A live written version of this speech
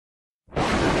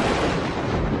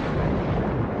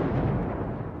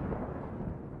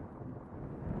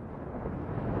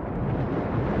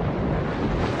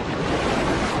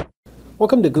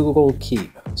Welcome to Google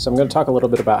Keep. So I'm going to talk a little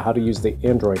bit about how to use the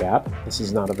Android app. This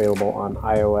is not available on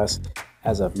iOS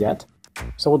as of yet.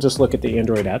 So we'll just look at the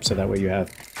Android app so that way you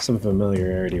have some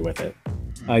familiarity with it.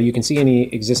 You can see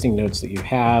any existing notes that you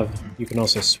have. You can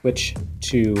also switch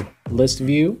to list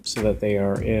view so that they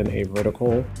are in a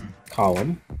vertical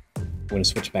column. I'm going to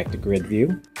switch back to grid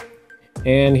view.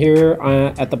 And here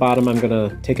at the bottom, I'm going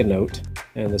to take a note,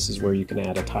 and this is where you can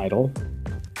add a title.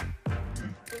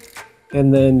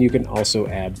 And then you can also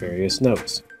add various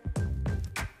notes.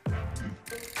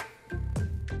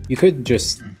 You could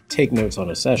just take notes on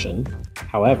a session.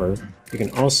 However, you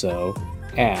can also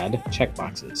add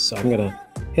checkboxes. So I'm going to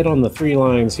hit on the 3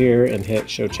 lines here and hit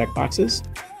show checkboxes.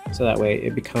 So that way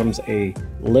it becomes a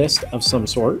list of some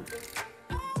sort.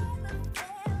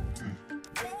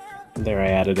 There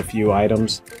I added a few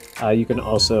items. You can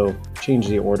also change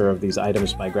the order of these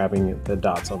items by grabbing the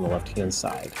dots on the left-hand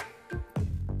side.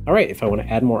 All right, if I want to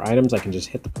add more items, I can just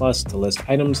hit the plus to list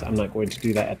items. I'm not going to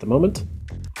do that at the moment.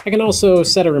 I can also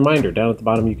set a reminder. Down at the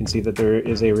bottom, you can see that there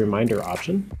is a reminder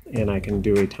option, and I can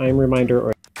do a time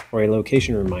reminder or a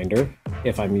location reminder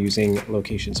if I'm using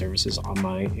location services on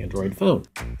my Android phone.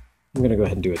 I'm going to go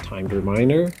ahead and do a timed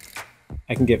reminder.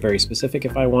 I can get very specific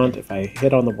if I want. If I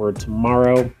hit on the word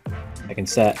tomorrow, I can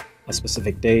set a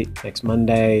specific date, next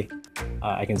Monday.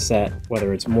 I can set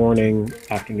whether it's morning,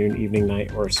 afternoon, evening,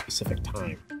 night, or a specific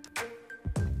time.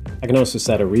 I can also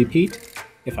set a repeat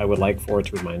if I would like for it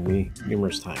to remind me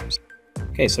numerous times.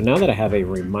 Okay, so now that I have a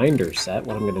reminder set,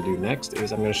 what I'm going to do next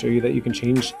is I'm going to show you that you can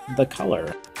change the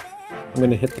color. I'm going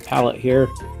to hit the palette here,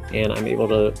 and I'm able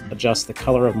to adjust the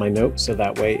color of my note so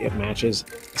that way it matches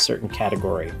a certain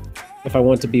category. If I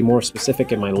want to be more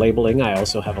specific in my labeling, I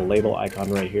also have a label icon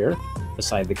right here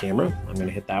beside the camera. I'm going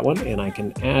to hit that one, and I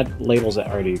can add labels that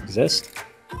already exist,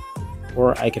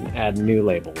 or I can add new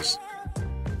labels.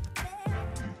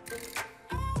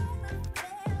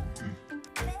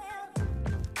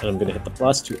 And I'm going to hit the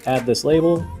plus to add this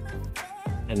label,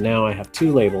 and now I have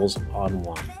 2 labels on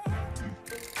one.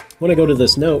 When I go to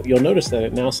this note, you'll notice that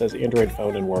it now says Android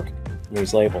phone and work in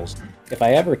these labels. If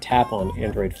I ever tap on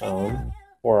Android phone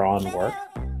or on work,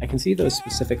 I can see those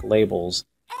specific labels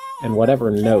and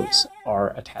whatever notes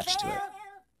are attached to it.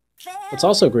 What's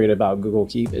also great about Google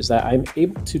Keep is that I'm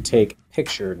able to take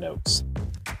picture notes.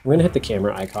 I'm going to hit the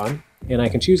camera icon, and I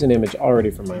can choose an image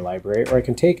already from my library, or I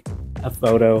can take a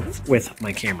photo with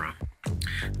my camera.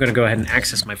 I'm going to go ahead and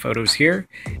access my photos here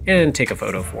and take a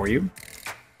photo for you.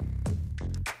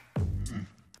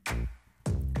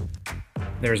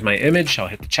 There's my image. I'll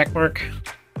hit the check mark,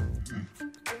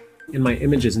 and my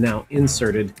image is now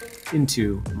inserted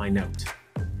into my note.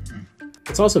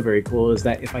 What's also very cool is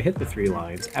that if I hit the 3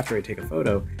 lines after I take a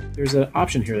photo, there's an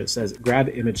option here that says grab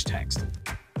image text.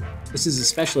 This is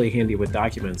especially handy with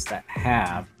documents that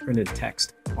have printed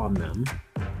text on them.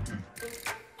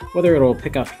 Whether it'll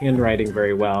pick up handwriting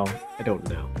very well, I don't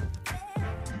know.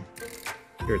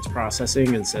 Here it's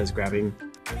processing and says grabbing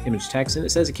image text, and it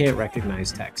says it can't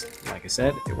recognize text. Like I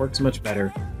said, it works much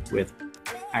better with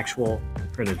actual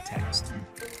printed text.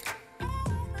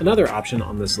 Another option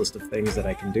on this list of things that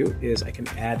I can do is I can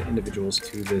add individuals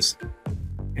to this.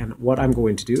 And what I'm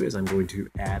going to do is I'm going to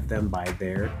add them by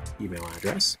their email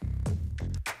address,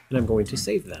 and I'm going to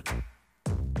save them.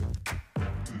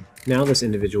 Now this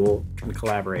individual can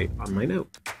collaborate on my note.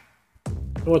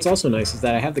 And what's also nice is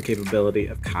that I have the capability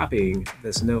of copying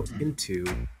this note into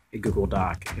a Google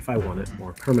Doc if I want it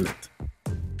more permanent.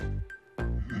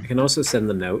 I can also send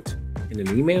the note in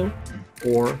an email,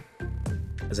 or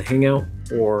as a Hangout,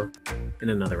 or in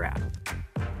another app.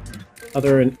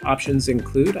 Other options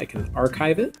include I can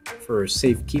archive it for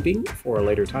safekeeping for a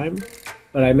later time,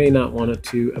 but I may not want it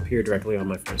to appear directly on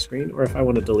my front screen, or if I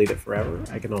want to delete it forever,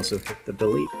 I can also hit the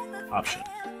delete option.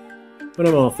 When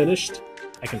I'm all finished,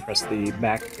 I can press the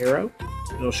back arrow,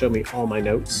 and it'll show me all my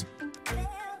notes.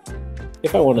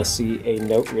 If I want to see a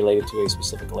note related to a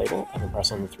specific label, I can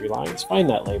press on the 3 lines, find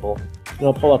that label, and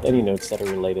I'll pull up any notes that are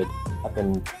related, have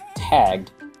been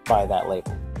tagged by that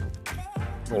label.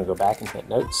 I'm going to go back and hit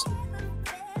notes.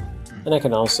 And I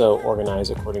can also organize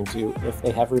according to if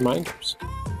they have reminders.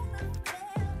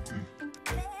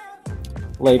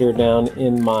 Later down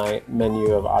in my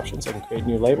menu of options, I can create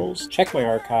new labels, check my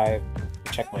archive,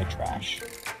 check my trash.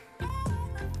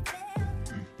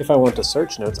 If I want to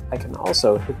search notes, I can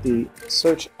also hit the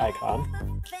search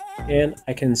icon, and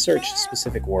I can search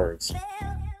specific words.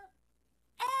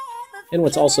 And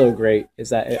what's also great is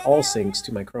that it all syncs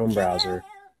to my Chrome browser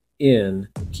in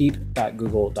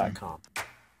keep.google.com.